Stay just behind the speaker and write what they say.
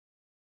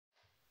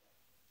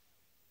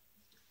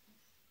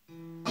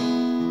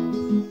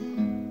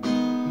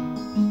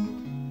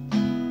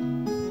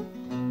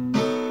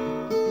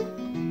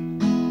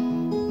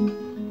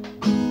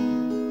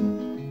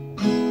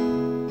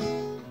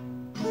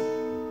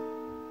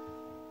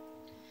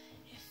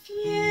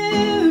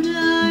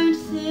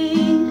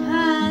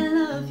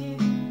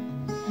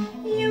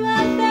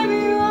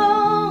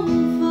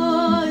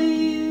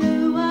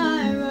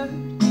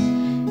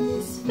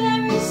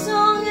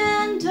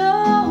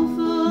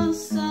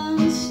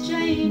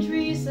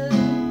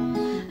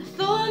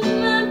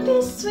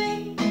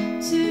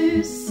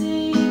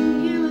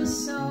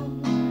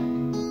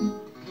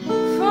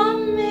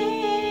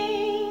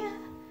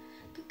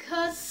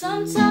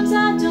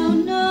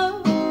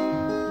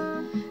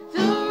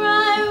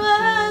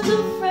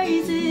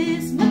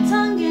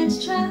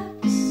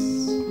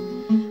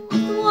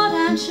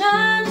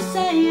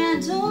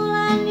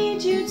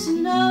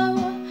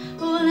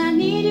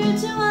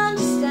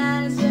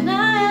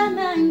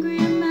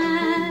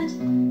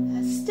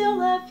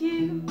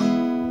you.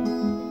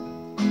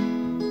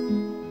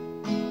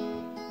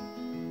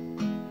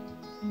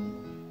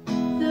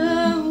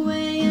 The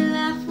way you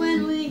laugh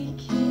when we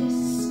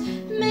kiss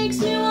makes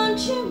me want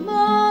you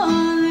more.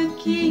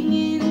 Looking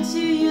into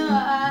your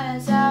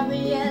eyes, I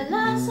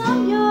realize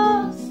I'm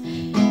yours.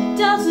 It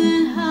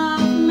doesn't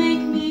half make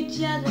me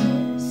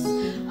jealous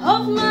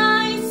of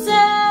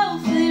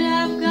myself that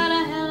I've got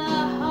a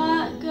hella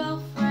hot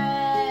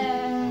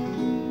girlfriend.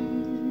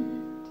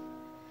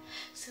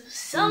 So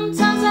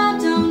sometimes I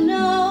don't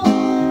know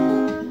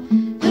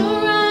the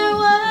right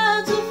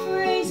words or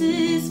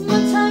phrases. My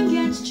tongue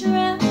gets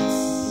trapped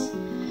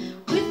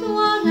with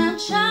what I'm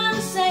trying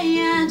to say,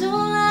 and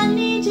all I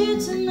need you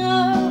to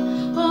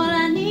know, all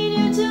I need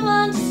you to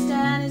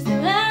understand is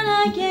that when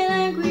I get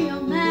angry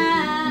or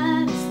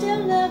mad, I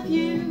still love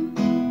you.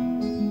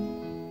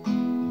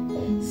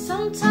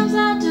 Sometimes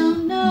I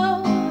don't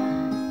know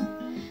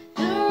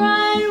the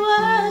right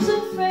words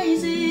or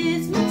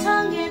phrases. My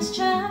tongue gets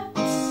trapped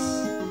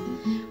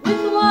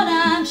with what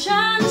I'm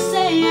trying to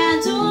say,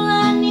 and all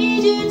I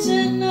need you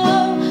to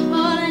know,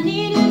 all I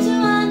need you to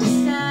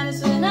understand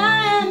is when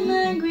I am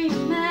angry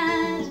and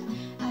mad,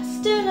 I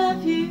still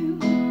love you.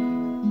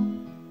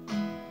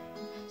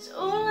 So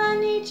all I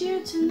need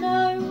you to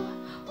know,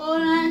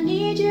 all I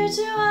need you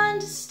to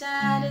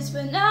understand is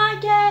when I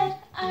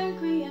get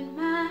angry and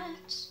mad,